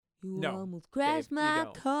You No, almost crashed Dave, you my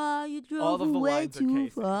don't. car. You All drove of the away lines are too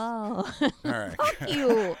Casey's. far. All right. Fuck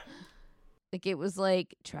you. Like, it was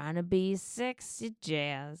like trying to be sexy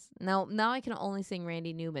jazz. Now I can only sing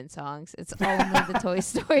Randy Newman songs. It's only the Toy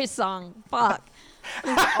Story song. Fuck.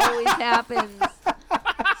 This always happens.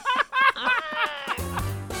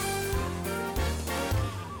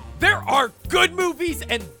 There are good movies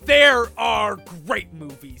and there are great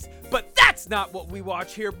movies, but that's not what we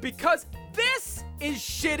watch here because this is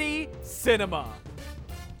shitty cinema.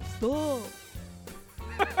 Stop.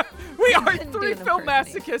 We are Couldn't do three an film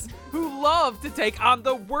impersonation. masochists who love to take on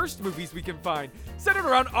the worst movies we can find, centered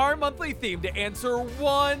around our monthly theme to answer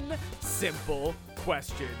one simple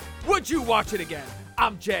question. Would you watch it again?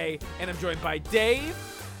 I'm Jay, and I'm joined by Dave,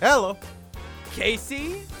 Hello.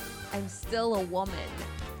 Casey, I'm still a woman.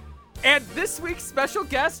 and this week's special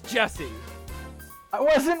guest, Jesse. I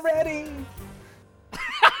wasn't ready.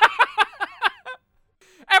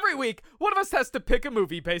 Every week, one of us has to pick a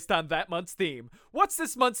movie based on that month's theme. What's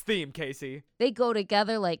this month's theme, Casey? They go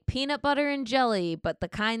together like peanut butter and jelly, but the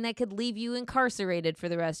kind that could leave you incarcerated for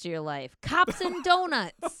the rest of your life. Cops and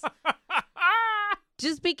donuts.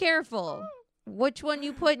 Just be careful which one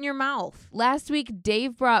you put in your mouth. Last week,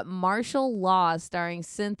 Dave brought Martial Law starring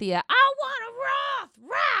Cynthia. I want a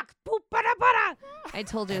rock. Poop, bada, bada. I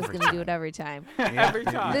told you I was going to do it every time. Every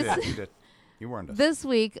time. You This- did. You did. You warned us. This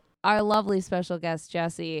week, our lovely special guest,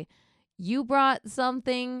 Jesse, you brought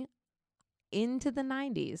something into the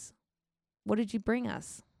 90s. What did you bring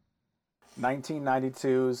us?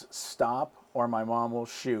 1992's Stop or My Mom Will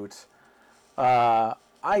Shoot.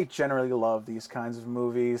 I generally love these kinds of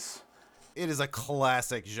movies. It is a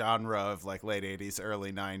classic genre of like late 80s,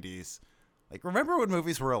 early 90s. Like, remember when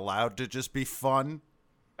movies were allowed to just be fun?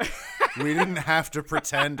 We didn't have to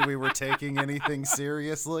pretend we were taking anything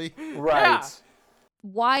seriously. Right. Yeah.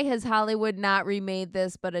 Why has Hollywood not remade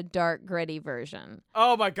this but a dark, gritty version?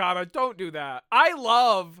 Oh my god, don't do that. I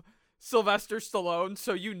love Sylvester Stallone,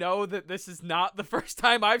 so you know that this is not the first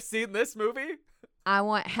time I've seen this movie. I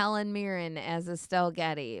want Helen Mirren as Estelle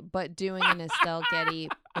Getty, but doing an Estelle Getty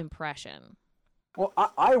impression. Well,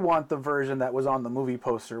 I want the version that was on the movie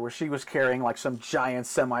poster where she was carrying like some giant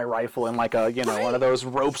semi-rifle and like a, one of those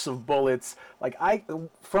ropes of bullets. Like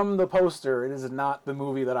from the poster, it is not the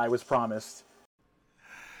movie that I was promised.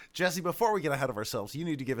 Jesse, before we get ahead of ourselves, you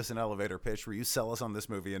need to give us an elevator pitch where you sell us on this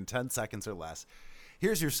movie in 10 seconds or less.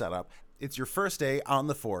 Here's your setup. It's your first day on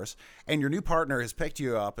the force, and your new partner has picked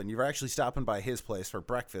you up, and you're actually stopping by his place for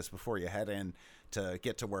breakfast before you head in to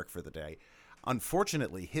get to work for the day.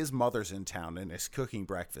 Unfortunately, his mother's in town and is cooking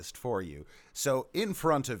breakfast for you. So in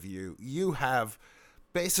front of you, you have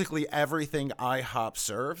basically everything IHOP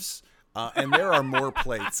serves, and there are more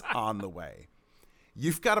plates on the way.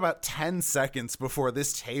 You've got about 10 seconds before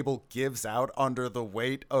this table gives out under the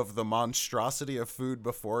weight of the monstrosity of food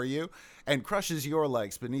before you and crushes your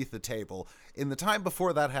legs beneath the table. In the time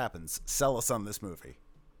before that happens, sell us on this movie.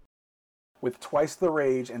 With twice the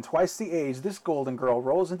rage and twice the age, this golden girl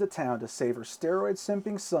rolls into town to save her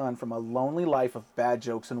steroid-simping son from a lonely life of bad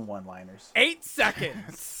jokes and one-liners. 8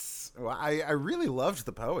 seconds. Well, I really loved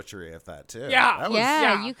the poetry of that, too. Yeah. That was,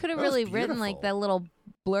 Yeah, you could have that was really written like beautiful. that little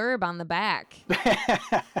blurb on the back.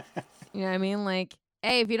 You know what I mean? Like,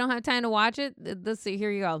 hey, if you don't have time to watch it, here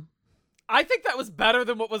you go. I think that was better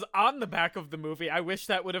than what was on the back of the movie. I wish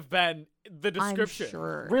that would have been the description. I'm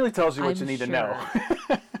sure. Really tells you what you I'm need to know.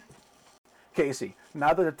 Casey,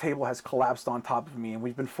 now that the table has collapsed on top of me and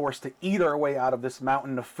we've been forced to eat our way out of this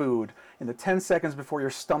mountain of food, in the 10 seconds before your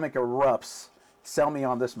stomach erupts, sell me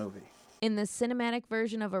on this movie. In the cinematic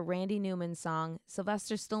version of a Randy Newman song,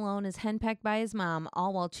 Sylvester Stallone is henpecked by his mom,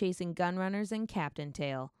 all while chasing gun runners and Captain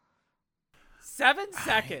Tail. 7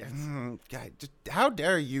 seconds. God, how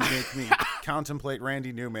dare you make me contemplate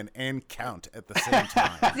Randy Newman and count at the same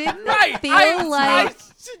time? Didn't Right. it feel like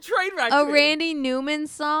train wreck a me. Randy Newman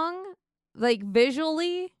song? Like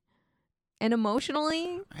visually and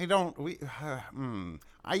emotionally? I don't.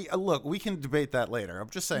 Look, we can debate that later. I'm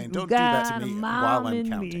just saying, don't do that to me while I'm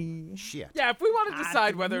counting. Shit. Yeah, if we want to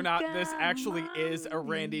decide whether or You not this got actually is a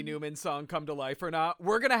Randy mommy. Newman song come to life or not,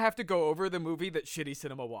 we're going to have to go over the movie that Shitty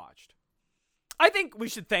Cinema watched. I think we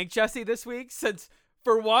should thank Jesse this week since,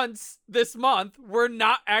 for once this month, we're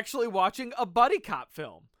not actually watching a buddy cop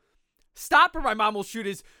film. Stop or My Mom Will Shoot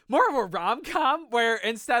is more of a rom-com where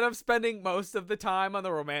instead of spending most of the time on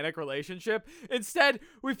the romantic relationship, instead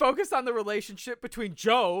we focus on the relationship between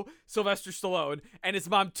Joe, Sylvester Stallone, and his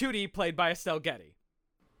mom Tootie, played by Estelle Getty.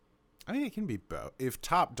 I mean, it can be both. If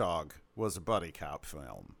Top Dog was a buddy cop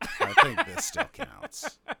film, I think this still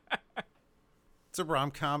counts. It's a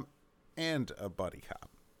rom-com and a buddy cop.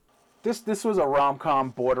 This was a rom-com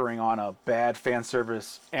bordering on a bad fan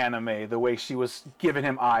service anime. The way she was giving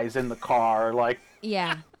him eyes in the car, like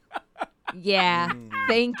Yeah. Yeah.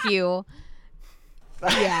 Thank you.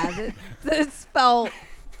 Yeah. This felt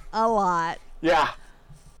a lot. yeah.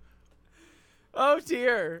 Oh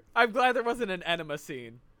dear. I'm glad there wasn't an enema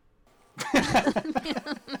scene. Did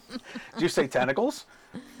you say tentacles?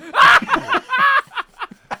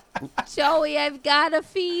 Joey, I've got a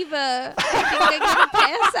fever. I think I'm gonna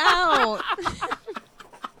pass out.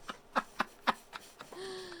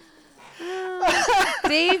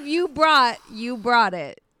 Dave, you brought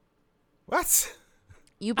it. What?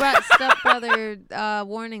 You brought Stepbrother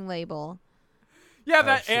warning label. Yeah,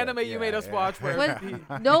 that shit. anime you made us watch where What? he-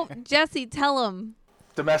 Nope, Jesse, tell him.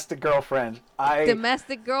 Domestic girlfriend.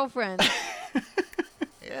 Domestic girlfriend.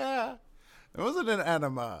 Yeah. It wasn't an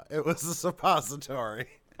enema. It was a suppository.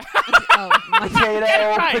 Oh, my Potato,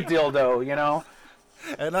 right. padildo, you know?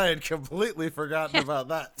 And I had completely forgotten about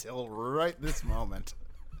that till right this moment.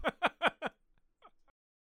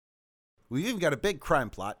 We've even got a big crime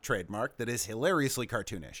plot trademark that is hilariously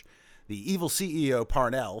cartoonish. The evil CEO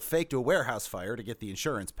Parnell faked a warehouse fire to get the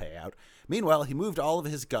insurance payout. Meanwhile, he moved all of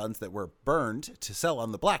his guns that were burned to sell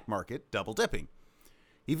on the black market, double dipping.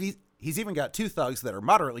 He's even got two thugs that are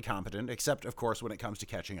moderately competent, except, of course, when it comes to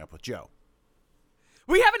catching up with Joe.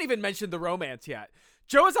 We haven't even mentioned the romance yet.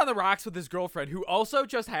 Joe is on the rocks with his girlfriend, who also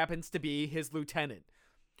just happens to be his lieutenant.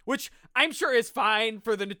 Which I'm sure is fine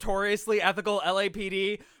for the notoriously ethical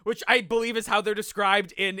LAPD, which I believe is how they're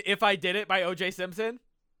described in If I Did It by O.J. Simpson.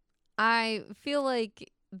 I feel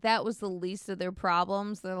like that was the least of their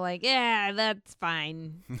problems. They're like, yeah, that's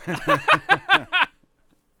fine.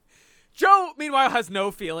 Joe, meanwhile, has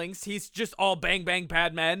no feelings. He's just all bang, bang,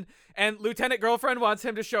 bad men. And Lieutenant Girlfriend wants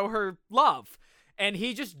him to show her love. And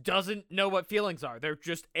he just doesn't know what feelings are. They're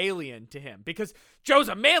just alien to him. Because Joe's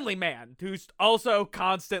a manly man who's also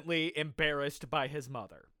constantly embarrassed by his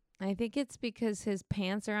mother. I think it's because his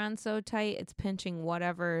pants are on so tight, it's pinching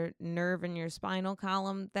whatever nerve in your spinal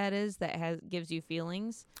column that is that gives you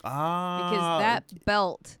feelings. Because that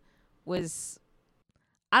belt was,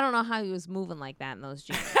 I don't know how he was moving like that in those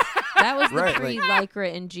jeans. That was the Right,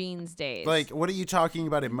 pre-Lycra and jeans days. Like, what are you talking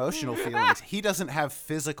about emotional feelings? He doesn't have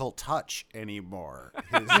physical touch anymore.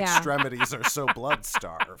 His Yeah. extremities are so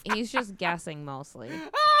blood-starved. He's just guessing mostly.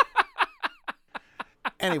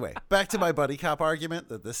 Anyway, back to my buddy cop argument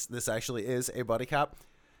that this actually is a buddy cop.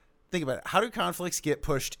 Think about it. How do conflicts get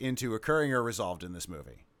pushed into occurring or resolved in this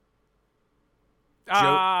movie?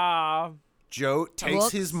 Joe takes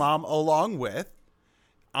Whoops. his mom along with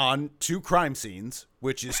on 2 crime scenes,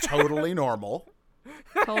 which is totally normal.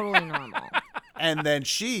 Totally normal. And then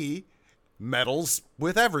she meddles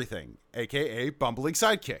with everything, a.k.a. bumbling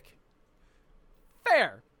sidekick.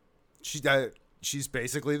 Fair. She's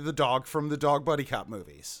basically the dog from the Dog Buddy Cop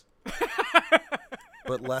movies,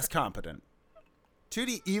 but less competent.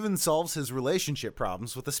 Tootie even solves his relationship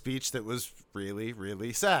problems with a speech that was really,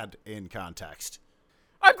 really sad in context.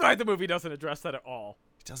 I'm glad the movie doesn't address that at all.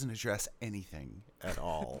 It doesn't address anything at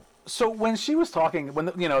all. So when she was talking, when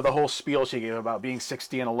the whole spiel she gave about being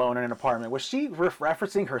 60 and alone in an apartment, was she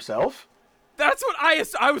referencing herself? That's what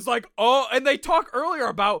I was like, oh, and they talk earlier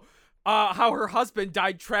about how her husband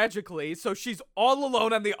died tragically, so she's all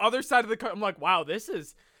alone on the other side of the car. I'm like, wow, this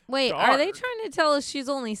is Wait, dark. are they trying to tell us she's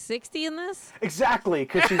only 60 in this? Exactly,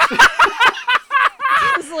 because she's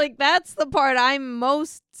It's like, that's the part I'm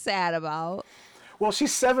most sad about. well,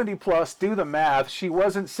 she's 70 plus. Do the math. She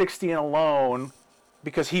wasn't 60 and alone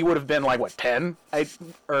because he would have been like what 10,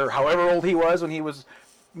 or however old he was when he was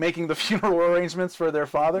making the funeral arrangements for their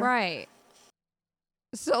father. Right.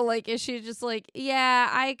 So, like, is she just like, yeah,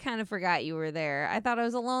 I kind of forgot you were there. I thought I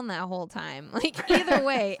was alone that whole time. Like, either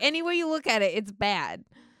way, any way you look at it, it's bad.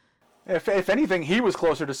 If anything, he was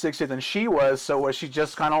closer to 60 than she was. So was she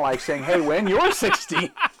just kind of like saying, "Hey, when you're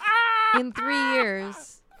 60?" In 3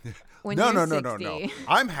 years, when No. you're 60.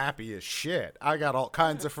 I'm happy as shit. I got all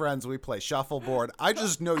kinds of friends. We play shuffleboard. I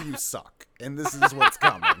just know you suck, and this is what's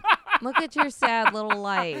coming. Look at your sad little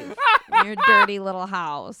life, your dirty little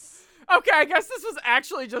house. Okay, I guess this was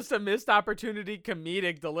actually just a missed opportunity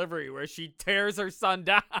comedic delivery where she tears her son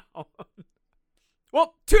down.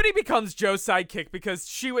 Well, Tootie becomes Joe's sidekick because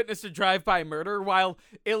she witnessed a drive-by murder while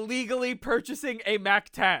illegally purchasing a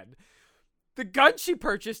MAC-10. The gun she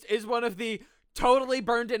purchased is one of the totally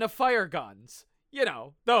burned in a fire guns. You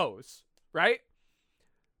know, those, right?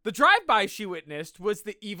 The drive-by she witnessed was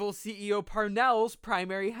the evil CEO Parnell's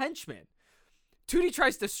primary henchman. Tootie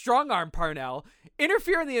tries to strong-arm Parnell,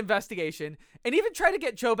 interfere in the investigation, and even try to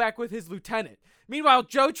get Joe back with his lieutenant. Meanwhile,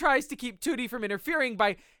 Joe tries to keep Tootie from interfering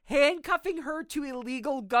by handcuffing her to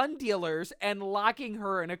illegal gun dealers and locking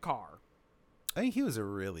her in a car. I think he was a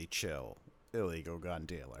really chill illegal gun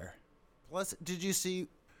dealer. Plus, did you see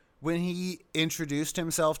when he introduced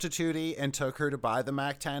himself to Tootie and took her to buy the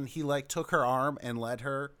MAC-10, he like took her arm and led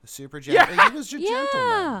her super gently. Yeah. He was a Yeah.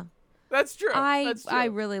 gentleman. That's true. That's true. I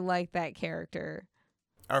really like that character.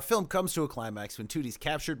 Our film comes to a climax when Tootie's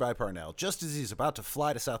captured by Parnell just as he's about to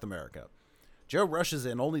fly to South America. Joe rushes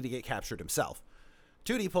in only to get captured himself.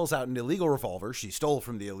 Tootie pulls out an illegal revolver she stole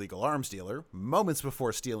from the illegal arms dealer moments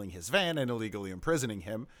before stealing his van and illegally imprisoning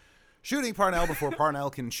him, shooting Parnell before Parnell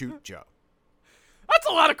can shoot Joe. That's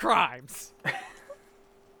a lot of crimes.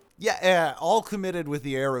 Yeah, all committed with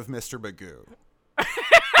the air of Mr. Magoo.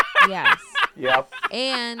 Yes. Yep.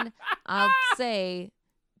 And I'll say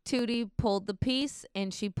Tootie pulled the piece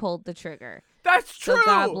and she pulled the trigger. That's So true.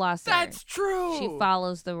 God bless her. That's true. She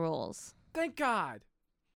follows the rules. Thank God.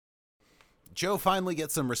 Joe finally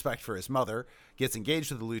gets some respect for his mother, gets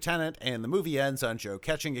engaged with the lieutenant, and the movie ends on Joe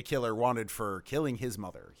catching a killer wanted for killing his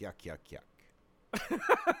mother. Yuck, yuck, yuck.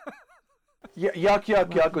 Yuck, yuck,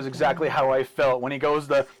 yuck was exactly how I felt when he goes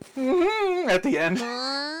the at the end.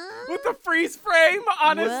 With the freeze frame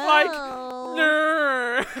on his like, Well,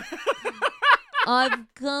 Nerd. I've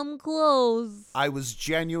come close. I was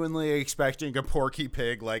genuinely expecting a Porky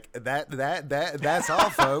Pig like that's all,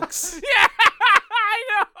 folks. Yeah, I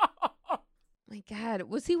know. My God,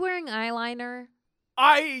 was he wearing eyeliner?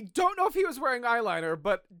 I don't know if he was wearing eyeliner,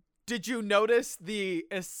 but did you notice the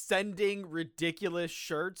ascending ridiculous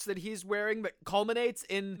shirts that he's wearing that culminates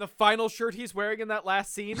in the final shirt he's wearing in that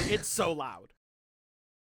last scene? It's so loud.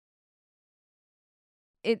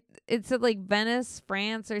 It said like Venice,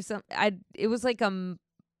 France, or something. It was like an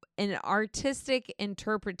artistic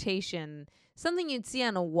interpretation, something you'd see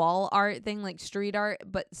on a wall art thing, like street art,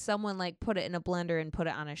 but someone like put it in a blender and put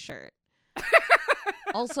it on a shirt.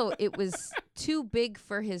 Also, it was too big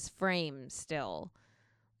for his frame still.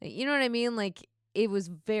 You know what I mean? Like, it was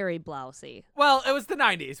very blousy. Well, it was the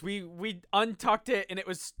 90s. We untucked it, and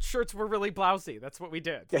shirts were really blousy. That's what we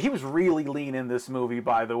did. Yeah, he was really lean in this movie,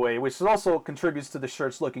 by the way, which also contributes to the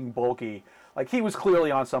shirts looking bulky. Like, he was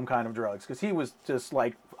clearly on some kind of drugs, because he was just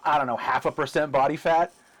like, I don't know, 0.5% body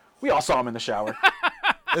fat. We all saw him in the shower.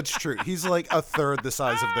 It's true. He's like a third the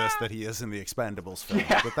size of this that he is in the Expendables film.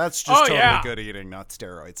 Yeah. But that's just totally yeah. good eating, not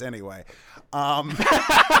steroids. Anyway. You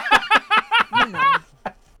know.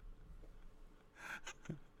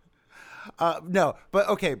 No, but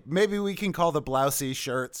okay, maybe we can call the blousy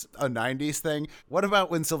shirts a 90s thing. What about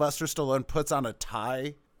when Sylvester Stallone puts on a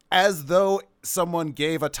tie as though someone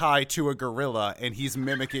gave a tie to a gorilla and he's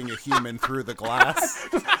mimicking a human through the glass?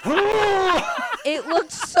 It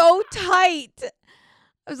looked so tight.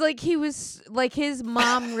 I was like, he was like, his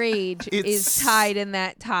mom rage is tied in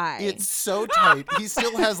that tie. It's so tight. He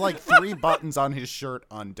still has like 3 buttons on his shirt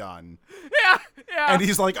undone. Yeah. And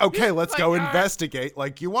he's like, okay, let's Like, go investigate.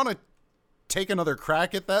 Like, you want to take another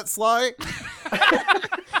crack at that, Sly?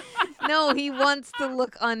 No, he wants to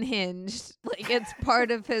look unhinged. Like, it's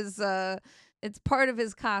part of his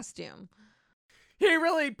costume. He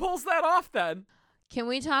really pulls that off then. Can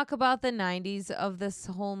we talk about the 90s of this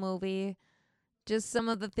whole movie? Just some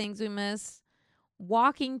of the things we miss.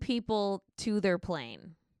 Walking people to their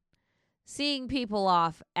plane. Seeing people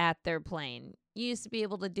off at their plane. You used to be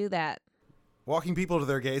able to do that. Walking people to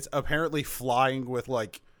their gates, apparently flying with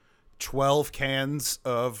like 12 cans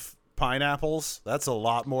of pineapples. That's a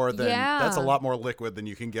lot more than that's a lot more liquid than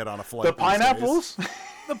you can get on a flight. The these days. pineapples?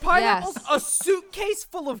 The pineapples, Yes. a suitcase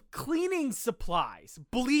full of cleaning supplies,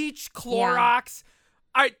 bleach, Clorox.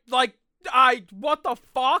 What the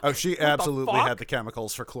fuck? Oh, she What the absolutely fuck? had the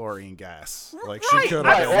chemicals for chlorine gas. Like Right, she could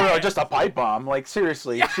Right, have. or just a pipe bomb. Like,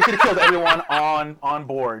 seriously, she could have killed everyone on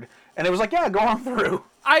board. And it was like, yeah, go on through.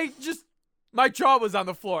 My jaw was on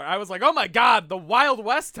the floor. I was like, oh my God, the Wild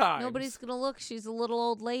West times. Nobody's going to look. She's a little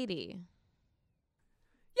old lady.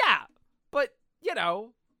 Yeah, but, you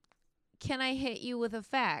know, Can I hit you with a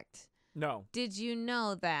fact? no. Did you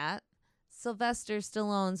know that Sylvester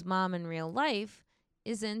Stallone's mom in real life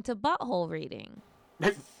is into butthole reading?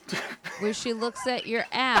 Where she looks at your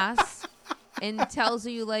ass and tells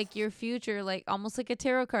you like your future, like almost like a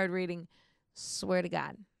tarot card reading. Swear to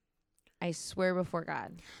God. I swear before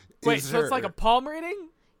God. Wait, Is so it's like her- a palm reading?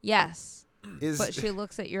 Yes. Is But she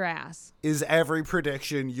looks at your ass. is every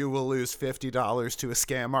prediction you will lose $50 to a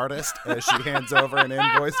scam artist as she hands over an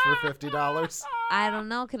invoice for $50? I don't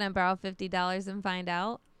know. Can I borrow $50 and find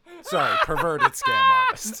out? Sorry, perverted scam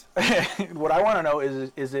artist. What I want to know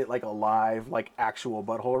is it like a live, like actual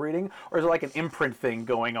butthole reading, or is it like an imprint thing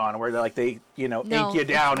going on where they No, ink you it's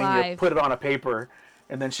down and you live. put it on a paper,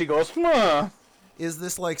 and then she goes, huh. Is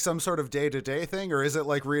this like some sort of day-to-day thing, or is it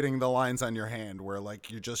like reading the lines on your hand where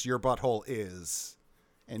like your butthole is,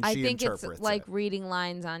 and I she think it's interprets like it? reading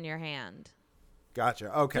lines on your hand.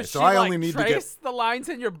 Gotcha. Okay, Does so she, I like, only need to trace get the lines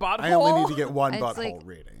in your butthole? I only need to get one It's butthole like-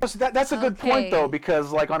 reading. So that's a good point Okay. though,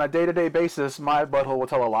 because like on a day-to-day basis, my butthole will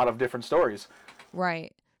tell a lot of different stories.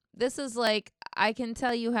 Right. This is like, I can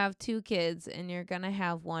tell you have 2 kids and you're going to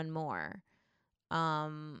have one more.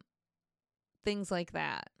 Things like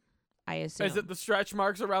that, I assume. Is it the stretch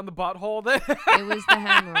marks around the butthole then? It was the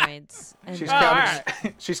hemorrhoids. And She's then-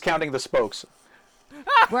 counting. She's counting the spokes.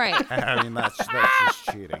 Right. I mean, that's just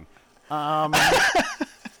cheating. I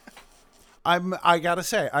gotta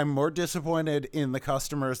say, I'm more disappointed in the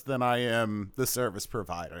customers than I am the service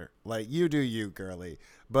provider. Like, you do you, girly,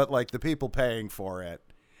 but like the people paying for it.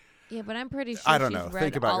 Yeah, but I'm pretty sure I don't she's know. read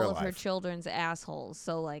Think about all your of her life. children's assholes.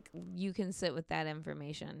 So like, you can sit with that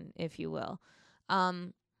information if you will.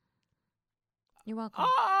 You're welcome.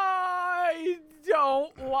 I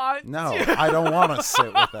don't want No, to. I don't want to sit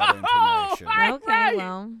with that information. Right, Okay, right.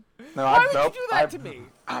 well, No, Why would nope, you do that to me?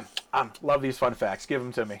 Love these fun facts. Give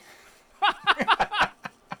them to me.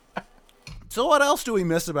 So what else do we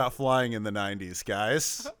miss about flying in the 90s,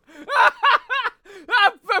 guys?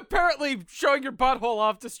 Apparently showing your butthole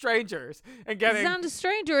off to strangers and it's getting... not a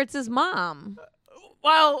stranger. It's his mom.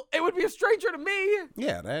 Well, it would be a stranger to me.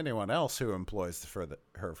 Yeah, to anyone else who employs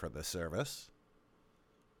her for the service.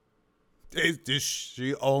 Does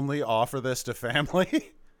she only offer this to family?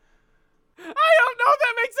 I don't know if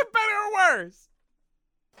that makes it better or worse.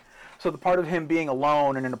 So the part of him being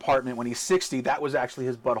alone in an apartment when he's 60, that was actually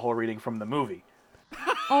his butthole reading from the movie.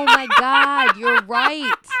 Oh my God, you're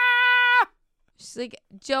right. She's like,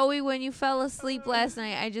 Joey, when you fell asleep last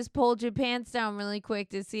night, I just pulled your pants down really quick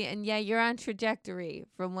to see. And yeah, you're on trajectory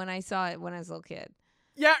from when I saw it when I was a little kid.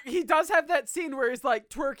 Yeah, he does have that scene where he's like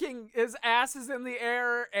twerking, his ass is in the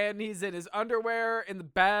air, and he's in his underwear in the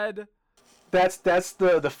bed. That's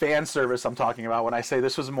the fan service I'm talking about when I say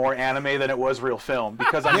this was more anime than it was real film.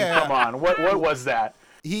 Because I mean, Yeah. come on, what was that?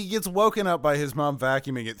 He gets woken up by his mom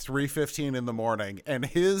vacuuming at 3:15 in the morning, and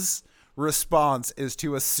his response is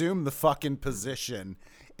to assume the fucking position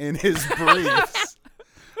in his briefs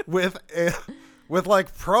with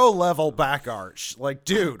like pro level back arch. Like,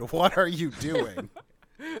 dude, what are you doing?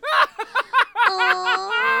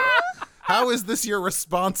 How is this your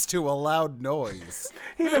response to a loud noise?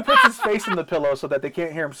 He even puts his face in the pillow so that they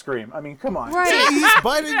can't hear him scream. I mean, come on. Right. He's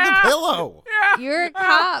biting the pillow. You're a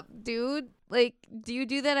cop, dude. Like, do you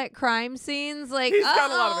do that at crime scenes? Like, He's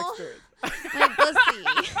got a lot of "Uh-oh, experience. my pussy."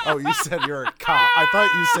 Oh, you said you're a cop. I thought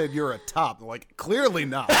you said you're a top. Like, clearly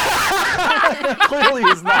not. Clearly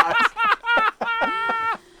he's not.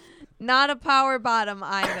 Not a power bottom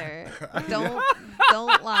either. Don't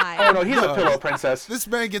lie. Oh no, he's a pillow princess. This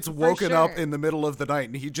man gets woken up sure. in the middle of the night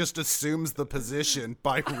and he just assumes the position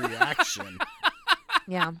by reaction.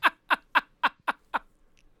 Yeah.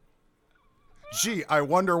 Gee, I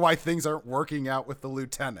wonder why things aren't working out with the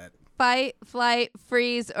lieutenant. Fight, flight,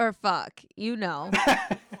 freeze, or fuck. You know.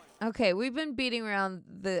 Okay, we've been beating around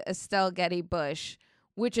the Estelle Getty bush,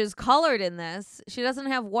 which is colored in this. She doesn't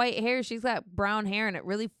have white hair. She's got brown hair, and it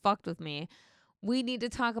really fucked with me. We need to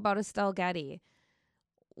talk about Estelle Getty.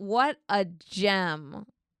 What a gem.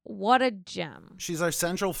 What a gem. She's our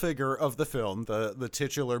central figure of the film, the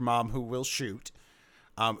titular mom who will shoot,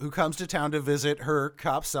 who comes to town to visit her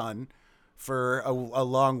cop son for a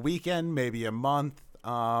long weekend, maybe a month,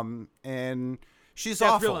 and she's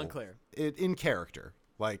That's awful. real unclear. In character.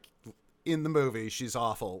 Like, in the movie, she's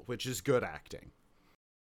awful, which is good acting.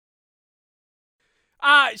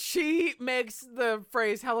 She makes the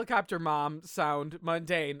phrase helicopter mom sound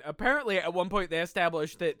mundane. Apparently, at one point, they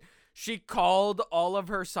established that she called all of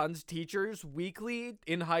her son's teachers weekly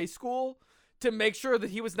in high school to make sure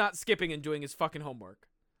that he was not skipping and doing his fucking homework.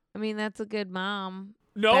 I mean, that's a good mom.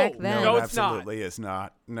 No, Back then. no, it it's not. absolutely is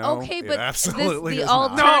not. No, Okay, it but absolutely the is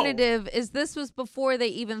not. alternative is this was before they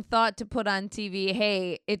even thought to put on TV,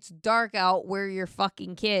 hey, it's dark out, where your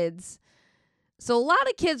fucking kids. So a lot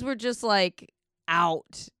of kids were just like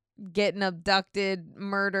out, getting abducted,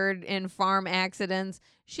 murdered in farm accidents.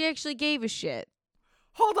 She actually gave a shit.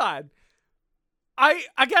 Hold on. I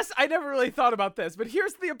guess I never really thought about this, but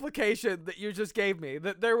here's the implication that you just gave me,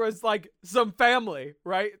 that there was like some family,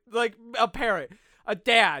 right? Like a parent, a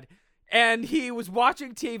dad, and he was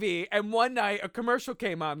watching TV, and one night a commercial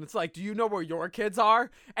came on. It's like, do you know where your kids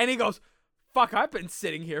are? And he goes, Fuck, I've been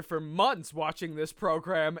sitting here for months watching this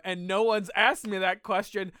program and no one's asked me that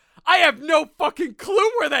question. I have no fucking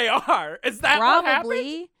clue where they are. Is that what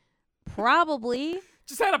happened? Probably.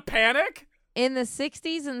 Just had a panic? In the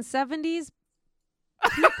 60s and 70s,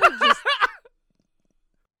 people just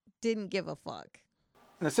didn't give a fuck.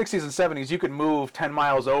 In the 60s and 70s, you could move 10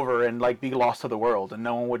 miles over and like be lost to the world, and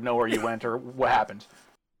no one would know where you went or what happened.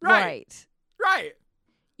 Right.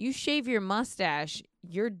 You shave your mustache,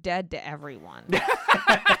 you're dead to everyone.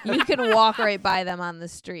 You can walk right by them on the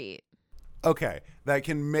street. Okay, that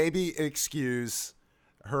can maybe excuse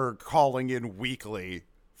her calling in weekly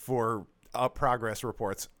for progress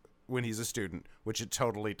reports when he's a student, which it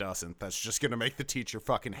totally doesn't. That's just going to make the teacher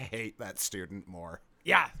fucking hate that student more.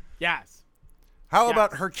 Yeah. Yes. How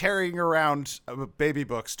about her carrying around baby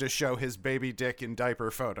books to show his baby dick in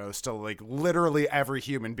diaper photos to like literally every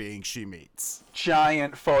human being she meets?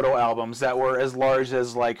 Giant photo albums that were as large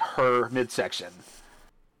as like her midsection.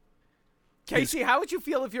 Casey, how would you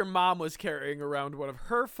feel if your mom was carrying around one of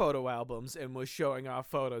her photo albums and was showing off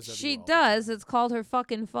photos of She you all? does. It's called her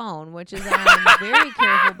fucking phone, which is I'm very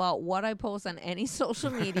careful about what I post on any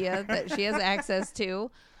social media that she has access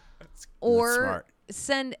to, or smart.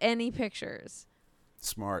 send any pictures.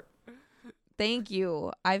 Smart. Thank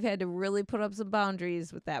you. I've had to really put up some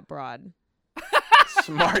boundaries with that broad.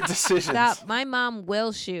 Smart decisions. Stop. My mom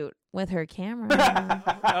will shoot with her camera.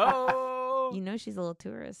 Oh. You know she's a little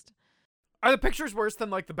tourist. Are the pictures worse than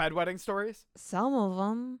like the bedwetting stories? Some of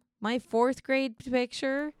them. My 4th grade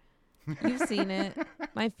picture, you've seen it.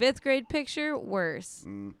 My 5th grade picture, worse.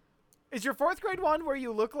 Is your 4th grade one where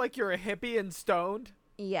you look like you're a hippie and stoned?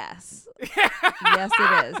 Yes. Yes,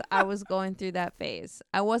 it is. I was going through that phase.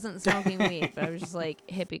 I wasn't smoking weed, but I was just like,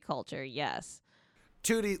 hippie culture, yes.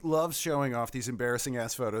 Tootie loves showing off these embarrassing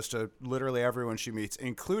ass photos to literally everyone she meets,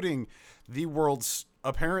 including the world's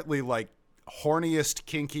apparently like horniest,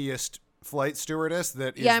 kinkiest flight stewardess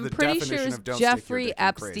that is I'm the pretty definition sure it's of don't stick your Jeffrey dick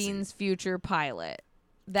in crazy. Epstein's future pilot.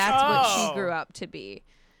 That's what she grew up to be.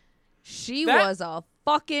 She was a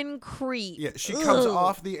fucking creep. Yeah, she comes Ugh.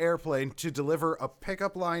 off the airplane to deliver a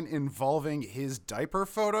pickup line involving his diaper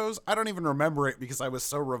photos. I don't even remember it because I was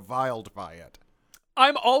so reviled by it.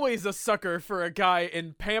 I'm always a sucker for a guy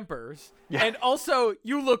in Pampers. Yeah. And also,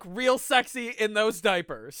 you look real sexy in those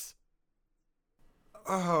diapers.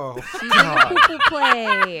 Oh, She's in God. poo-poo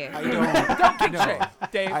play. I don't Kink know. shame,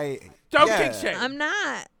 Dave. Don't kink shame. I'm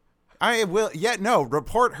not. I will. Yeah, no.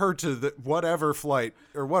 Report her to the whatever flight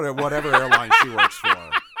or whatever airline she works for.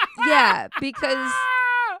 Yeah, because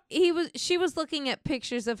she was looking at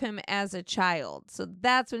pictures of him as a child. So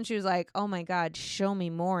that's when she was like, "Oh my God, show me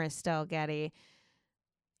more, Estelle Getty."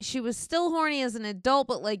 She was still horny as an adult,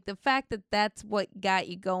 but like the fact that that's what got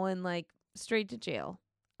you going, like straight to jail.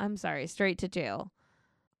 I'm sorry, straight to jail.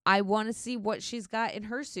 I want to see what she's got in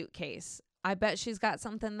her suitcase. I bet she's got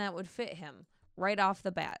something that would fit him right off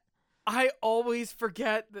the bat. I always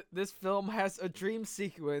forget that this film has a dream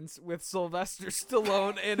sequence with Sylvester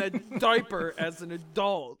Stallone in a diaper as an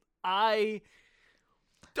adult. I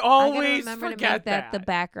always remember forget to make that the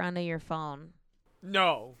background of your phone.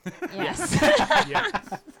 No. Yes. Yes.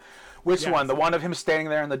 Which Yes. one? The one of him standing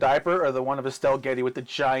there in the diaper, or the one of Estelle Getty with the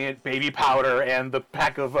giant baby powder and the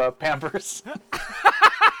pack of Pampers?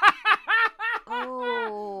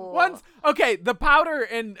 Oh. Okay, the powder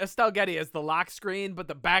in Estelle Getty is the lock screen, but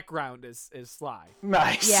the background is Sly.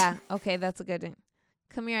 Nice. Yeah. Okay, that's a good one.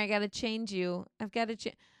 Come here, I gotta change you. I've got to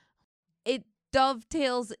change. It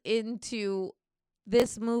dovetails into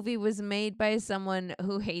this movie was made by someone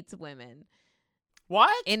who hates women,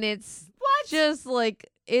 What? and it's What? just like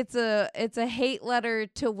it's a hate letter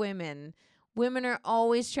to women. Women are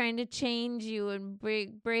always trying to change you and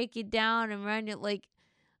break you down and run it like,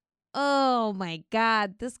 oh my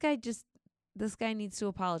God, this guy needs to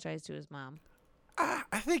apologize to his mom.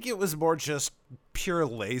 I think it was more just pure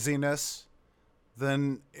laziness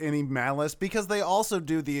than any malice, because they also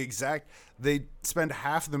do they spend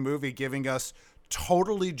half the movie giving us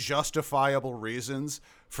totally justifiable reasons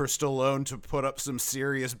for Stallone to put up some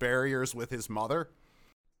serious barriers with his mother.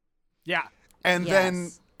 Yeah. And Yes.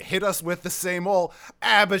 then hit us with the same old,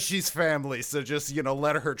 but she's family, so just,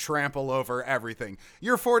 let her trample over everything.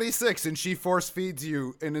 You're 46 and she force feeds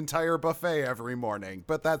you an entire buffet every morning,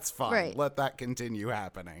 but that's fine. Right. Let that continue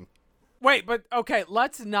happening. Wait, but okay,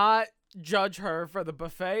 let's not judge her for the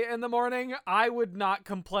buffet in the morning. I would not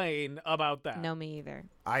complain about that. No, me either.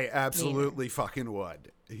 I absolutely fucking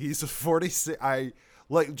would. He's 46.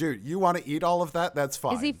 Dude, you want to eat all of that? That's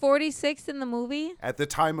fine. Is he 46 in the movie? At the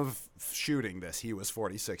time of shooting this, he was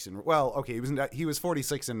 46. He was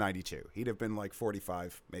 46 in 92. He'd have been like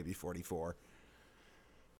 45, maybe 44.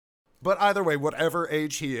 But either way, whatever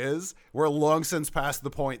age he is, we're long since past the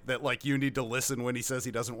point that, like, you need to listen when he says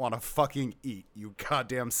he doesn't want to fucking eat, you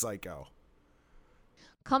goddamn psycho.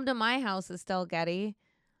 Come to my house, Estelle Getty.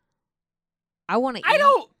 I want to eat. I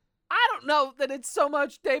don't know that it's so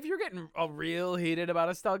much, Dave. You're getting real heated about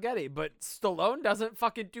Estelle Getty, but Stallone doesn't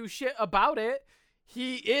fucking do shit about it.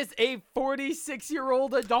 He is a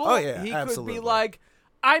 46-year-old adult. Oh, yeah, he absolutely. could be like,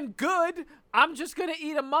 I'm good. I'm just going to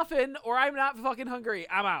eat a muffin, or I'm not fucking hungry.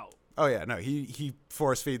 I'm out. Oh, yeah, no, he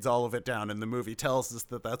force feeds all of it down, and the movie tells us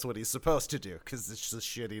that that's what he's supposed to do, because it's just a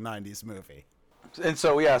shitty 90s movie. And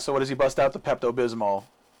so, yeah, so what does he bust out? The Pepto-Bismol.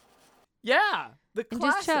 Yeah, the and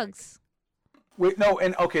classic. just chugs. Wait, no,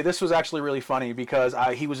 and okay, this was actually really funny because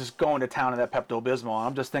he was just going to town on that Pepto-Bismol, and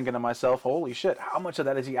I'm just thinking to myself, holy shit, how much of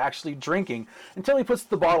that is he actually drinking? Until he puts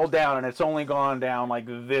the bottle down, and it's only gone down like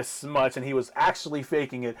this much, and he was actually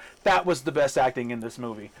faking it. That was the best acting in this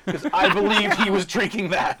movie, because I believed he was drinking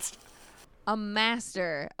that. A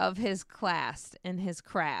master of his class and his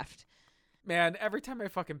craft. Man, every time I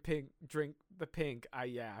fucking drink the pink, I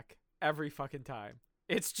yak. Every fucking time.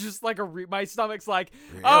 It's just like my stomach's like,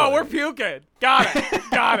 oh, we're puking. Got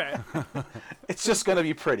it. It's just going to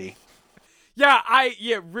be pretty. Yeah,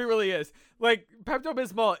 it really is. Like,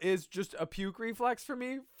 Pepto-Bismol is just a puke reflex for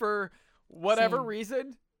me for whatever Same.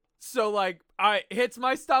 reason. So, like, it hits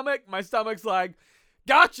my stomach's like,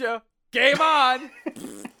 gotcha, game on.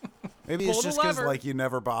 Maybe Pull it's the just because, lever. like, you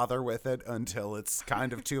never bother with it until it's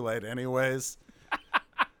kind of too late anyways.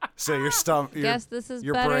 So your stomach, Guess this is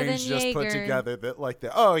your better brain's than just put Jaeger. together that, like,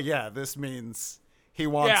 oh yeah, this means he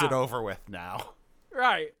wants Yeah. it over with now.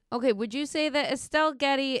 Right. Okay, would you say that Estelle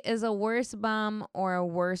Getty is a worse mom or a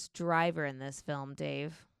worse driver in this film,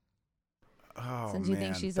 Dave? Oh, Since you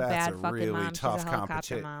think man, she's a that's bad fucking really mom, she's a tough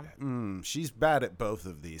helicopter She's bad at both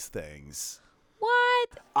of these things. What?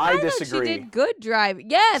 I thought disagree. She did good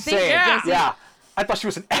driving. Yeah, thank Same. you, Jesse. Yeah. I thought she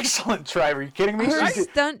was an excellent driver. Are you kidding me? Her She did-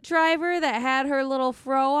 stunt driver that had her little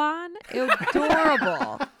fro on,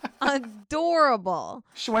 adorable. Adorable.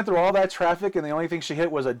 She went through all that traffic, and the only thing she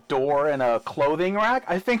hit was a door and a clothing rack.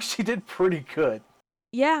 I think she did pretty good.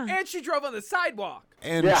 Yeah. And she drove on the sidewalk.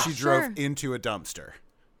 And Yeah. she drove Sure. into a dumpster.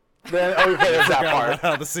 Then, okay, there's that Forgot part. about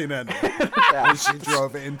how the scene ended. Yeah. And she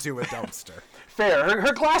drove into a dumpster. Fair.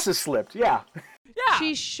 Her glasses slipped. Yeah. Yeah.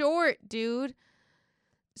 She's short, dude.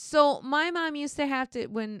 So my mom used to have to,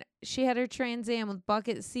 when she had her Trans Am with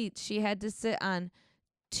bucket seats, she had to sit on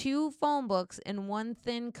 2 phone books and 1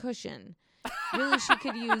 thin cushion. Really, she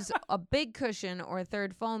could use a big cushion or a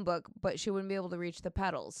 3rd phone book, but she wouldn't be able to reach the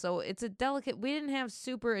pedals. So it's a delicate. We didn't have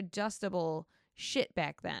super adjustable shit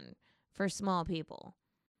back then for small people.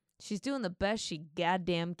 She's doing the best she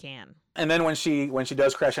goddamn can. And then when she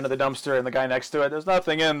does crash into the dumpster and the guy next to it, there's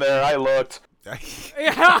nothing in there. I looked.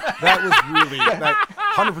 Yeah. That was really,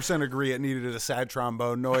 100% agree it needed a sad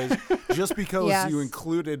trombone noise just because Yes. you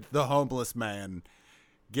included the homeless man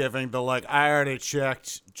giving the, like, I already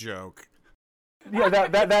checked joke. Yeah,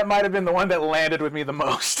 that might have been the one that landed with me the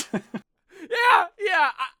most. Yeah.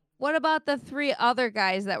 What about the 3 other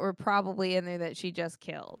guys that were probably in there that she just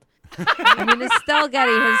killed? I mean, Estelle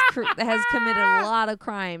Getty has committed a lot of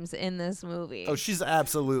crimes in this movie. Oh, she's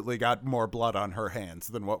absolutely got more blood on her hands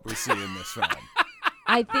than what we see in this film.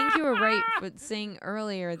 I think you were right for saying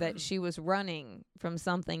earlier that she was running from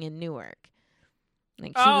something in Newark.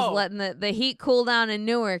 Like she was letting the heat cool down in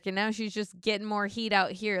Newark, and now she's just getting more heat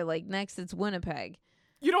out here. Like next, it's Winnipeg.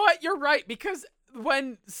 You know what? You're right, because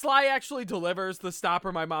when Sly actually delivers the "Stop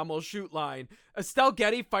or my mom will shoot" line, Estelle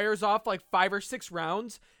Getty fires off like 5 or 6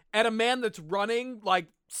 rounds at a man that's running like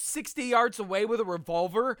 60 yards away with a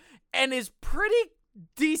revolver and is pretty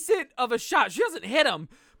decent of a shot. She doesn't hit him,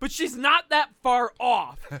 but she's not that far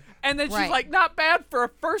off. And then she's Right. like, not bad for a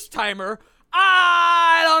first timer.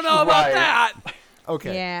 I don't know about Right. that.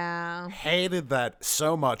 Okay. Yeah. Hated that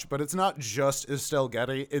so much, but it's not just Estelle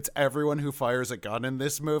Getty, it's everyone who fires a gun in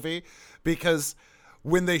this movie, because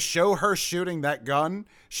when they show her shooting that gun,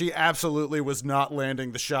 she absolutely was not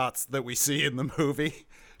landing the shots that we see in the movie.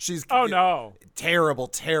 She's Oh, no. terrible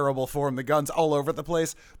form. The gun's all over the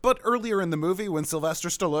place. But earlier in the movie, when Sylvester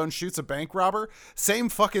Stallone shoots a bank robber, same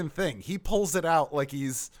fucking thing. He pulls it out like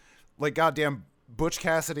he's like goddamn Butch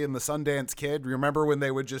Cassidy and the Sundance Kid. Remember when they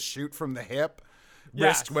would just shoot from the hip?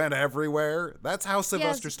 Yes. Wrist went everywhere. That's how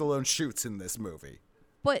Sylvester Stallone shoots in this movie.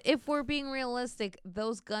 But if we're being realistic,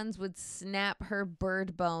 those guns would snap her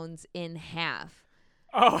bird bones in half.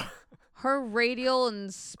 Oh, Her radial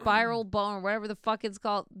and spiral bone, or whatever the fuck it's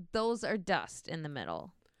called, those are dust in the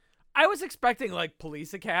middle. I was expecting like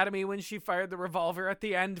Police Academy when she fired the revolver at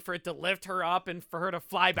the end for it to lift her up and for her to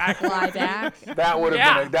fly back. Fly back. That would have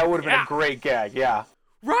Yeah. been a Yeah. great gag. Yeah.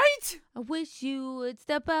 Right? I wish you would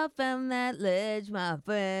step out from that ledge, my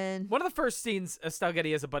friend. One of the first scenes Estelle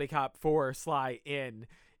Getty as a buddy cop for Sly in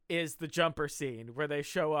is the jumper scene where they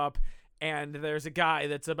show up and there's a guy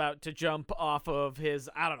that's about to jump off of his,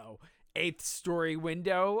 I don't know, 8th story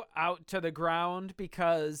window out to the ground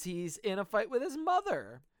because he's in a fight with his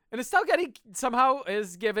mother. And Estelle Getty somehow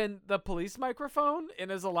is given the police microphone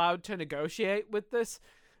and is allowed to negotiate with this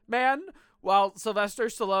man while Sylvester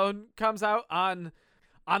Stallone comes out on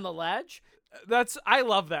the ledge. I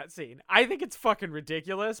love that scene. I think it's fucking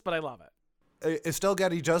ridiculous, but I love it. Estelle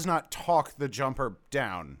Getty does not talk the jumper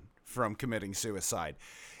down from committing suicide.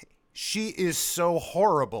 She is so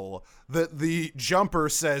horrible that the jumper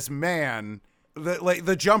says, man, that like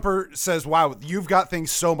the jumper says, wow, you've got things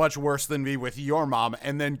so much worse than me with your mom,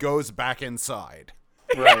 and then goes back inside.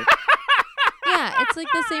 Right. Yeah, it's like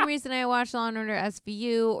the same reason I watch Law & Order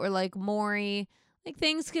SVU or like Maury. Like,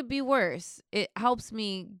 things could be worse. It helps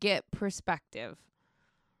me get perspective.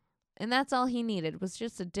 And that's all he needed, was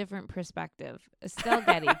just a different perspective. Estelle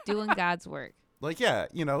Getty doing God's work. Like, yeah,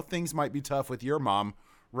 things might be tough with your mom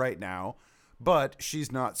right now, but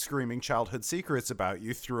she's not screaming childhood secrets about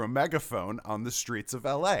you through a megaphone on the streets of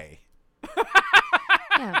LA.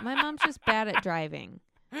 Yeah, my mom's just bad at driving.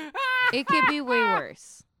 It could be way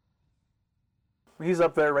worse. He's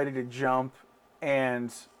up there ready to jump,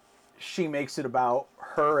 and she makes it about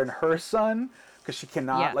her and her son because she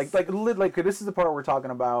cannot Yes. like this is the part we're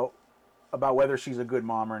talking about whether she's a good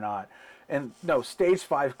mom or not. And no, stage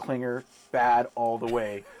 5 clinger, bad all the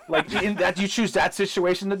way. Like in that you choose that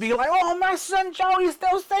situation to be like, oh, my son Joey's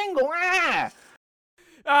still single. Ah!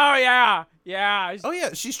 Oh, yeah. Yeah. Oh,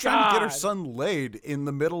 yeah, she's trying to get her God. son laid in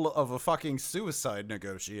the middle of a fucking suicide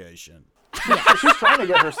negotiation. So she's trying to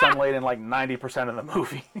get her son laid in like 90% of the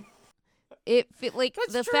movie. That's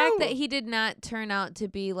The true. fact that he did not turn out to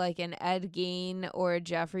be like an Ed Gein or a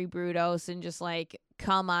Jeffrey Brudos and just like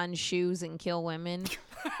come on shoes and kill women,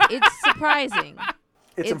 it's surprising.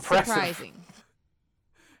 It's impressive. Surprising.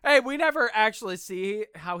 Hey, we never actually see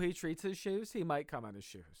how he treats his shoes. He might come on his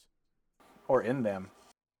shoes. Or in them.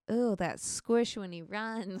 Ooh, that squish when he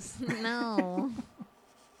runs. No.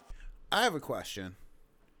 I have a question.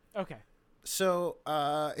 Okay. So,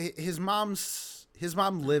 his mom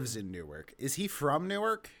lives in Newark. Is he from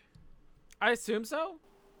Newark? I assume so.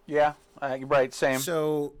 Yeah, right, same.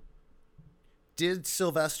 So, did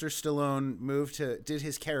Sylvester Stallone did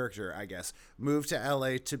his character, I guess, move to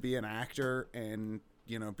LA to be an actor and,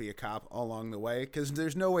 be a cop along the way? Because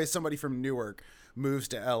there's no way somebody from Newark moves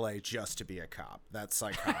to LA just to be a cop. That's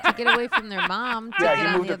psychotic. Get away from their mom to Yeah, get he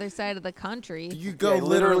on moved the to- other side of the country. You go Yeah, he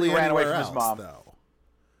literally literally ran away anywhere from his else, mom. though.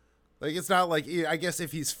 Like, it's not like, I guess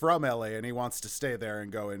if he's from LA and he wants to stay there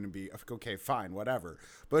and go in and be, okay, fine, whatever.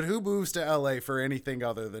 But who moves to LA for anything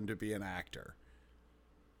other than to be an actor?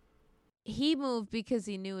 He moved because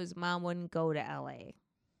he knew his mom wouldn't go to LA.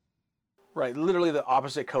 Right, literally the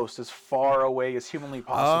opposite coast, as far away as humanly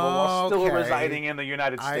possible, while still Okay. residing in the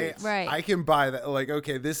United States. Right. I can buy that. Like,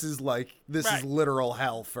 okay, this is Right. literal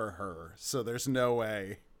hell for her. So there's no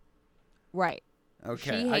way. Right.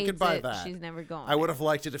 Okay, She I hates can buy it. that. She's never going. I would have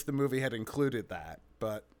liked it if the movie had included that,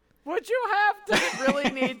 but Would you have? Does it really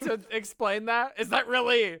need to explain that?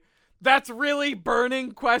 That's really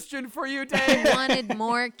burning question for you, Dave? I wanted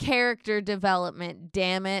more character development.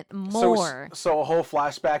 Damn it, more. So a whole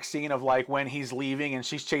flashback scene of like when he's leaving and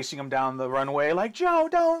she's chasing him down the runway, like, Joe,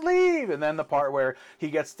 don't leave. And then the part where he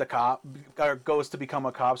gets the cop, or goes to become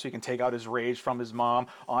a cop so he can take out his rage from his mom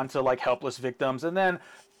onto like helpless victims, and then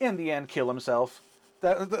in the end kill himself.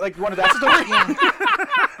 One of that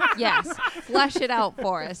story. Yes, flesh it out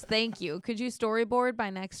for us. Thank you. Could you storyboard by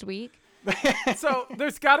next week? So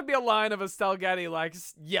there's got to be a line of Estelle Getty like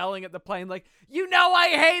yelling at the plane, like, I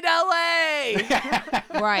hate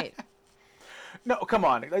LA. Right. No, come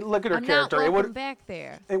on. Look at her I'm character. not It welcome would back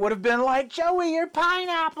there. have been like, Joey, your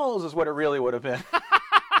pineapples is what it really would have been.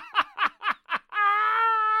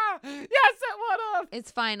 Yes, it would have.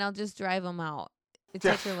 It's fine. I'll just drive them out. It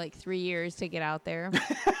took her like 3 years to get out there.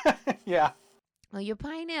 Yeah. Well, your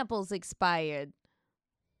pineapple's expired.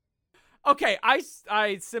 Okay,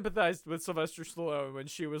 I sympathized with Sylvester Stallone when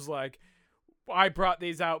she was like, I brought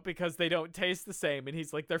these out because they don't taste the same, and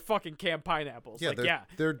he's like, they're fucking canned pineapples. yeah, Like,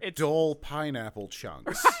 they're it's- dull pineapple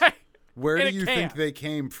chunks. Right. Where In do a you think can. they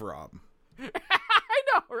came from? I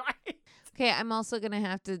know, right? Okay, I'm also going to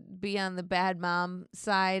have to be on the bad mom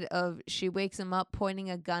side of she wakes him up pointing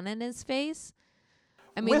a gun in his face.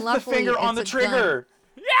 I mean, With the luckily finger on the it's a gun. trigger.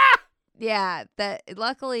 Yeah,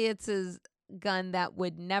 luckily it's his gun that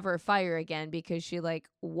would never fire again because she like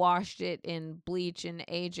washed it in bleach and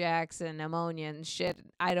Ajax and ammonia and shit.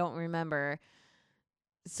 I don't remember.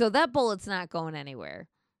 So that bullet's not going anywhere.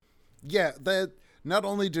 Yeah, that not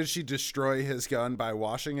only did she destroy his gun by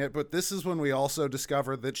washing it, but this is when we also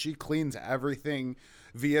discover that she cleans everything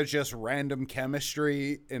via just random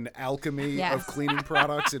chemistry and alchemy Yes. of cleaning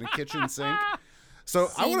products in a kitchen sink. So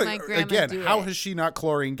I Seen my want to grandma again, do how it. has she not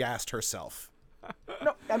chlorine gassed herself?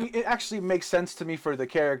 No, I mean, it actually makes sense to me for the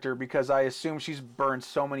character because I assume she's burned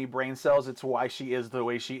so many brain cells. It's why she is the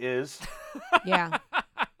way she is. Yeah.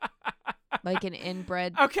 Like an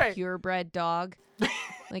inbred, Okay. purebred dog.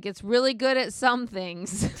 Like it's really good at some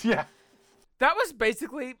things. Yeah. That was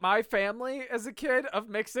basically my family as a kid of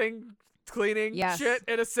mixing cleaning Yes. shit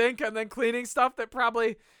in a sink and then cleaning stuff that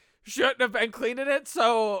probably shouldn't have been cleaning it.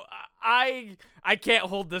 So I can't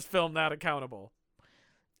hold this film that accountable.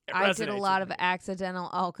 It I did a resonates lot with of me. accidental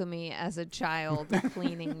alchemy as a child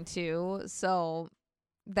cleaning too. So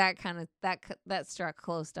that struck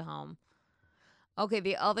close to home. Okay,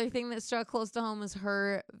 the other thing that struck close to home is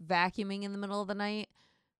her vacuuming in the middle of the night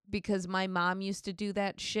because my mom used to do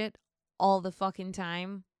that shit all the fucking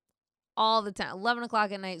time. All the time. 11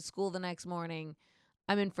 o'clock at night, school the next morning.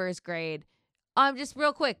 I'm in first grade. I'm just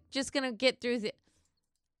real quick, just going to get through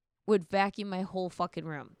would vacuum my whole fucking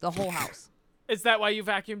room, the whole house. Is that why you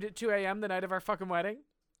vacuumed at 2 a.m. the night of our fucking wedding?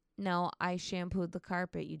 No, I shampooed the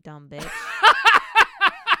carpet, you dumb bitch.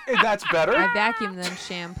 Hey, that's better. I vacuumed then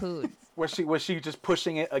shampooed. Was she just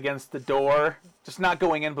pushing it against the door, just not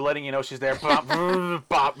going in, but letting you know she's there? Bop,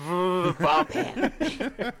 bop, bop.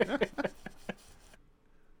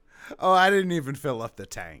 Oh, I didn't even fill up the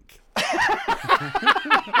tank. I'm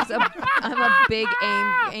a big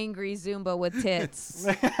angry Zumba with tits.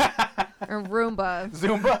 Or Roomba.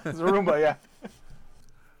 Zumba, yeah.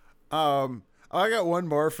 I got one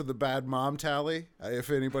more for the bad mom tally, if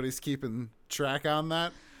anybody's keeping track on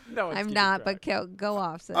that. No, one's I'm keeping not, track. but go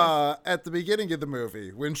off, sis. At the beginning of the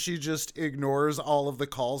movie, when she just ignores all of the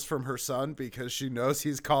calls from her son because she knows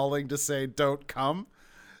he's calling to say, don't come.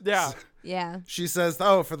 Yeah. Yeah. She says,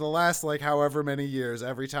 oh, for the last, like, however many years,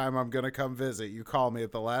 every time I'm going to come visit, you call me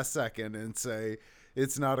at the last second and say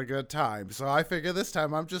it's not a good time. So I figure this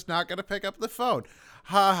time I'm just not going to pick up the phone.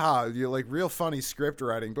 Ha ha. You're like real funny script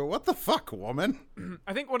writing, but what the fuck, woman?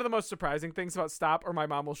 I think one of the most surprising things about Stop or My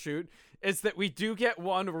Mom Will Shoot is that we do get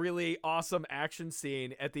one really awesome action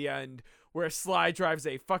scene at the end where Sly drives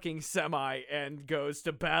a fucking semi and goes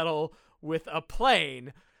to battle with a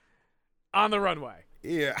plane on the runway.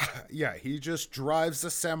 Yeah, he just drives a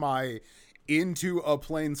semi into a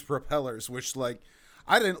plane's propellers, which, like,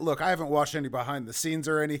 I haven't watched any behind the scenes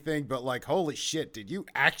or anything, but, like, holy shit, did you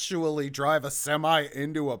actually drive a semi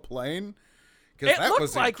into a plane? Because It that looked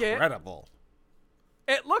was like it. incredible.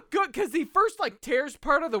 It looked good because he first like tears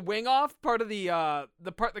part of the wing off, part of the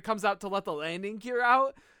part that comes out to let the landing gear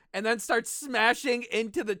out, and then starts smashing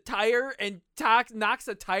into the tire and knocks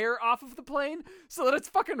a tire off of the plane so that it's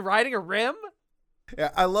fucking riding a rim.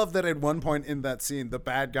 Yeah, I love that at one point in that scene, the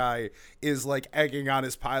bad guy is, like, egging on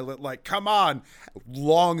his pilot, like, come on,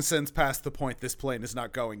 long since past the point this plane is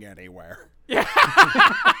not going anywhere. Yeah.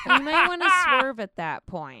 You might want to swerve at that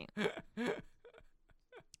point.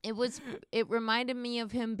 It reminded me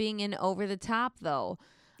of him being in Over the Top, though.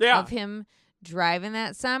 Yeah. Of him driving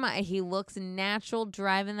that semi. He looks natural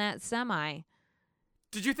driving that semi.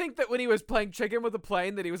 Did you think that when he was playing chicken with the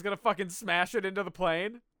plane that he was going to fucking smash it into the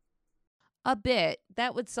plane? A bit.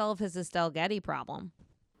 That would solve his Estelle Getty problem.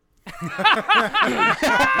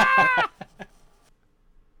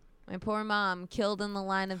 My poor mom killed in the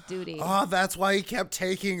line of duty. Oh, that's why he kept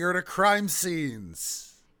taking her to crime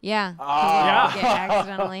scenes. Yeah. Yeah. Get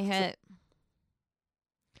accidentally hit.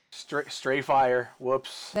 Stray fire.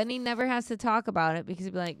 Whoops. Then he never has to talk about it because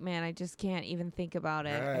he'd be like, man, I just can't even think about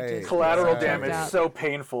it. I Right. just Collateral Right. damage. Out. So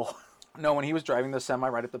painful. No, when he was driving the semi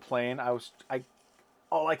right at the plane,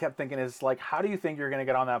 all I kept thinking is, like, how do you think you're going to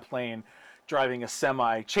get on that plane driving a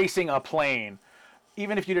semi, chasing a plane?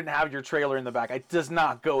 Even if you didn't have your trailer in the back, it does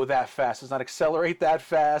not go that fast. It does not accelerate that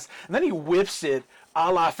fast. And then he whips it a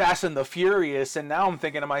la Fast and the Furious. And now I'm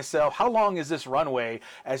thinking to myself, how long is this runway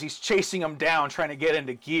as he's chasing him down, trying to get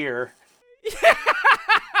into gear?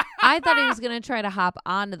 I thought he was going to try to hop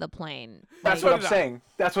onto the plane. That's Like, what I'm saying.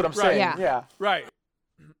 That's what I'm Right. saying. Yeah. Yeah. Right.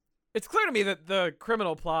 It's clear to me that the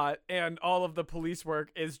criminal plot and all of the police work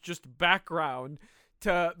is just background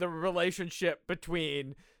to the relationship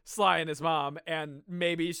between Sly and his mom and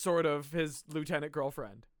maybe sort of his lieutenant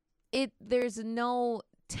girlfriend. There's no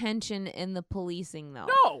tension in the policing, though.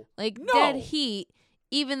 No. Like, No. dead heat,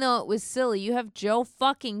 even though it was silly. You have Joe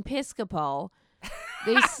fucking Piscopo.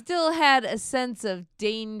 They still had a sense of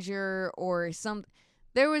danger or some.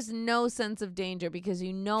 There was no sense of danger because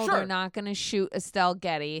you know Sure. they're not going to shoot Estelle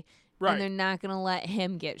Getty. Right. And they're not going to let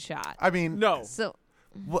him get shot. I mean, No. So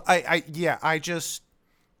well, I just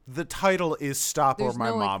the title is "Stop or There's My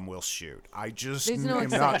no ex- Mom Will Shoot." I just There's no am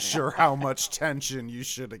excitement. not sure how much tension you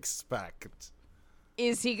should expect.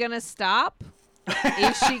 is he going to stop?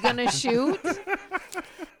 Is she going to shoot?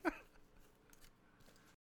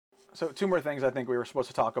 So 2 more things I think we were supposed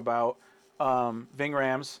to talk about. Ving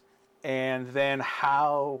Rhames, and then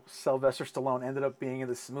how Sylvester Stallone ended up being in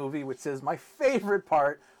this movie, which is my favorite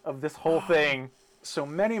part of this whole thing. So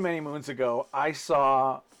many, many moons ago, I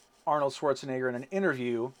saw Arnold Schwarzenegger in an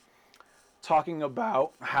interview talking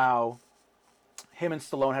about how him and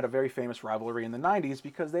Stallone had a very famous rivalry in the 90s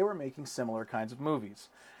because they were making similar kinds of movies.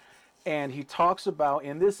 And he talks about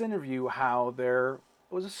in this interview how there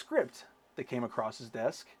was a script that came across his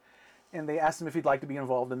desk, and they asked him if he'd like to be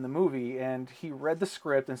involved in the movie, and he read the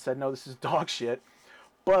script and said, no, this is dog shit,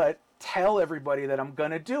 but tell everybody that I'm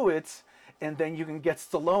gonna do it, and then you can get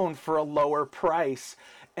Stallone for a lower price.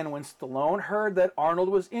 And when Stallone heard that Arnold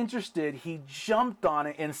was interested, he jumped on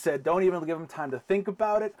it and said, don't even give him time to think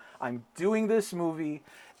about it, I'm doing this movie.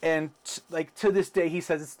 And to this day, he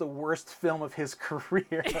says it's the worst film of his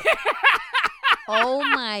career. Oh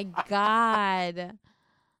my God.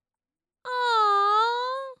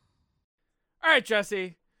 Aww. All right,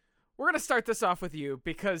 Jesse, we're going to start this off with you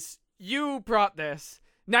because you brought this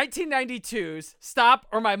 1992's Stop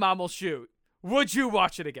or My Mom Will Shoot. Would you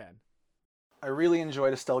watch it again? I really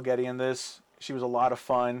enjoyed Estelle Getty in this. She was a lot of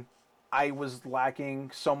fun. I was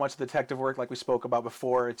lacking so much detective work like we spoke about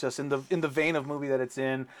before. It's just in the vein of movie that it's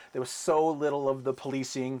in, there was so little of the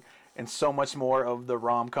policing and so much more of the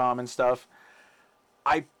rom-com and stuff.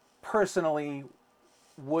 I personally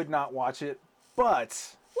would not watch it,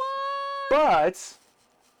 but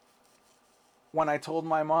when I told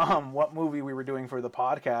my mom what movie we were doing for the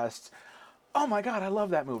podcast, oh my God, I love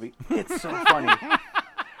that movie. It's so funny.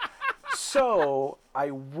 So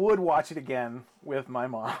I would watch it again with my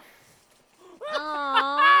mom.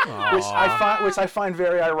 Aww. Which I find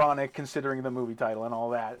very ironic considering the movie title and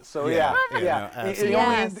all that. So Yeah, yeah. no,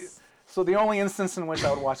 absolutely. So the only instance in which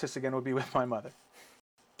I would watch this again would be with my mother.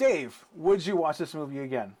 Dave, would you watch this movie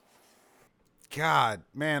again? God,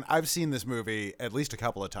 man, I've seen this movie at least a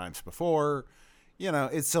couple of times before. You know,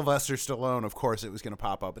 it's Sylvester Stallone. Of course, it was going to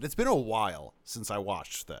pop up, but it's been a while since I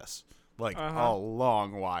watched this, like a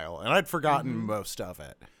long while, and I'd forgotten most of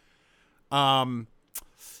it.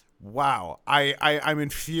 Wow, I'm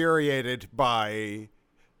infuriated by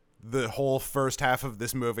the whole first half of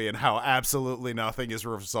this movie and how absolutely nothing is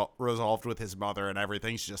resolved with his mother and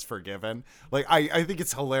everything's just forgiven. Like, I think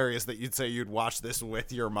it's hilarious that you'd say you'd watch this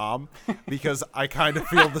with your mom because I kind of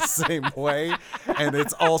feel the same way. And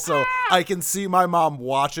it's also, I can see my mom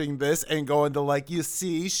watching this and going to like, you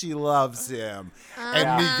see, she loves him.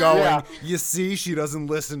 And me going, you see, she doesn't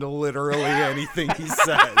listen to literally anything he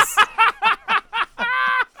says.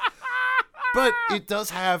 But it does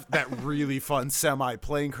have that really fun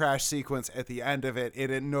semi-plane crash sequence at the end of it.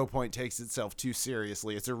 It at no point takes itself too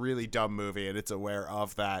seriously. It's a really dumb movie, and it's aware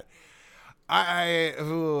of that.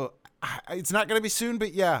 It's not going to be soon,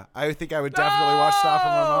 but yeah, I think I would definitely watch Stop or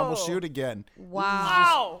My Mom Will Shoot again.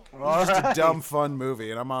 Wow. Wow. It's just a dumb, fun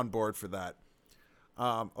movie, and I'm on board for that.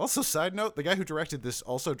 Also, side note, the guy who directed this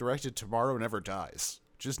also directed Tomorrow Never Dies,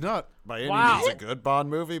 which is not by any means a good Bond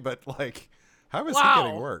movie, but like, how is he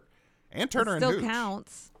getting work? And Turner and Still Hooch.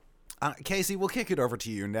 counts. Casey, we'll kick it over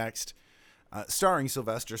to you next. Starring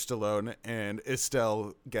Sylvester Stallone and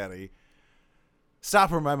Estelle Getty.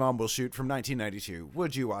 Stop or My Mom Will Shoot from 1992.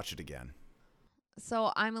 Would you watch it again?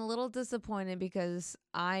 So I'm a little disappointed because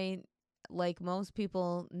I, like most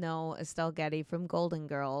people, know Estelle Getty from Golden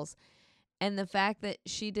Girls. And the fact that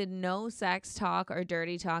she did no sex talk or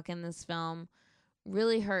dirty talk in this film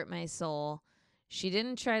really hurt my soul. She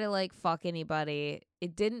didn't try to like fuck anybody.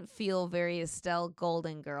 It didn't feel very Estelle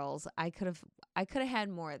Golden Girls. I could have had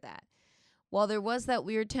more of that. While there was that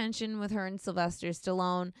weird tension with her and Sylvester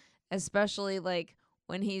Stallone, especially like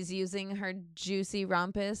when he's using her juicy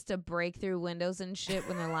rumpus to break through windows and shit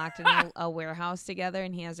when they're locked in a warehouse together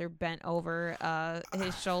and he has her bent over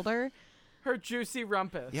his shoulder. Her juicy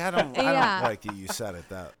rumpus. Yeah, I don't like that you said it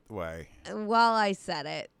that way. Well, I said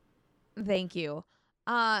it. Thank you.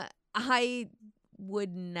 I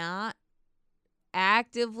would not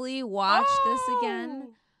actively watch this again,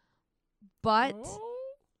 but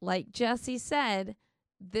like Jesse said,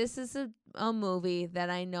 this is a movie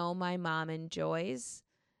that I know my mom enjoys,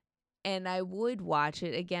 and I would watch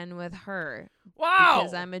it again with her. Wow.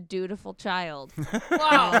 Because I'm a dutiful child.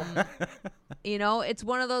 Wow. You know, it's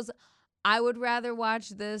one of those, I would rather watch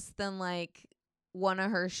this than like one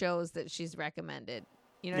of her shows that she's recommended.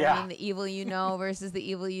 You know what I mean? The Evil You Know versus the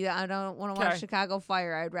Evil You. I don't want to watch Okay. Chicago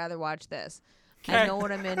Fire. I'd rather watch this. I Okay. know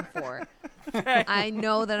what I'm in for. Okay. I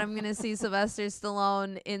know that I'm gonna see Sylvester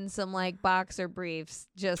Stallone in some like boxer briefs,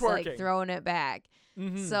 just like Twerking. throwing it back.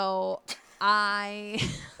 Mhm. So I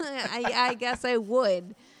guess I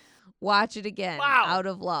would watch it again Wow. out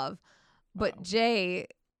of love. But Wow. Jay,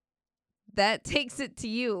 that takes it to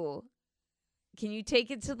you. Can you take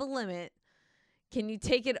it to the limit? Can you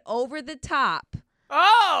take it over the top?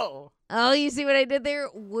 Oh! Oh, you see what I did there?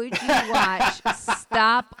 Would you watch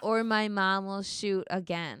Stop or My Mom Will Shoot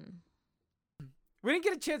again? We didn't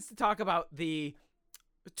get a chance to talk about the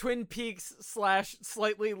Twin Peaks /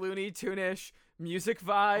 slightly Looney Tune-ish music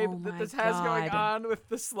vibe Oh that my this has going God. on with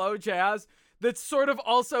the slow jazz that's sort of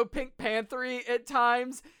also Pink Panther-y at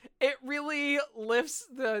times. It really lifts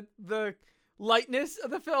the lightness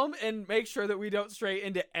of the film and makes sure that we don't stray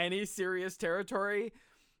into any serious territory.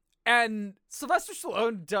 And Sylvester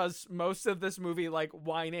Stallone does most of this movie like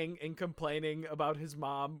whining and complaining about his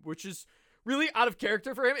mom, which is really out of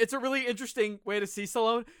character for him. It's a really interesting way to see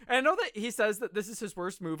Stallone. And I know that he says that this is his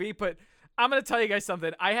worst movie, but I'm going to tell you guys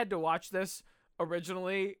something. I had to watch this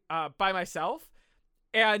originally by myself,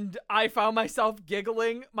 and I found myself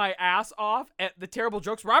giggling my ass off at the terrible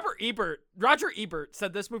jokes. Roger Ebert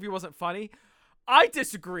said this movie wasn't funny. I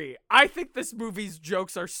disagree. I think this movie's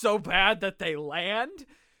jokes are so bad that they land.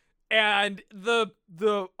 And the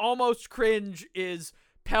almost cringe is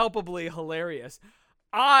palpably hilarious.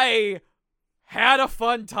 I had a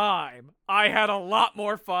fun time. I had a lot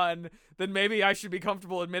more fun than maybe I should be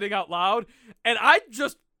comfortable admitting out loud. And I'd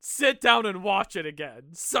just sit down and watch it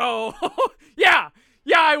again. So, yeah,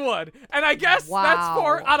 I would. And I guess that's 4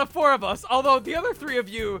 Wow. out of 4 of us. Although the other 3 of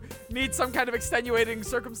you need some kind of extenuating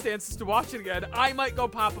circumstances to watch it again. I might go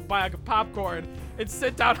pop a bag of popcorn and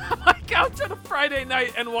sit down on my couch on a Friday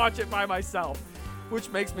night and watch it by myself, which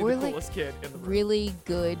makes me We're the like coolest kid in the room. Really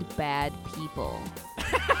good, bad people.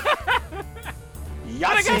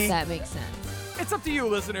 Yahtzee. If that makes sense. It's up to you,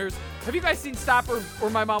 listeners. Have you guys seen Stop or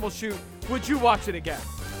My Mom Will Shoot? Would you watch it again?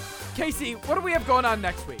 Casey, what do we have going on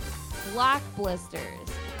next week? Block blisters.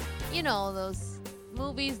 You know, those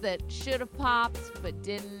movies that should have popped but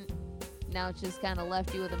didn't. Now it just kind of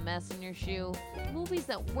left you with a mess in your shoe. Movies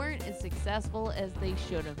that weren't as successful as they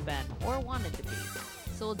should have been or wanted to be.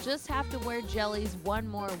 So we'll just have to wear jellies one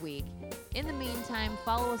more week. In the meantime,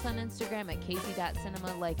 follow us on Instagram at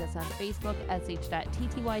casey.cinema, like us on Facebook,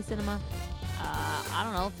 sh.ttycinema. I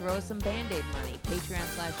don't know, throw us some Band-Aid money,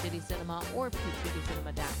 Patreon/shittycinema or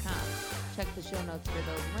PeteShittyCinema.com. Check the show notes for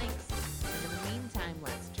those links. And in the meantime,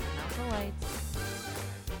 let's turn out the lights,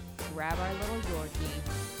 grab our little Yorkie,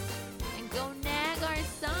 and go nag our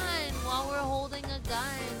son while we're holding a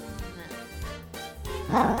gun.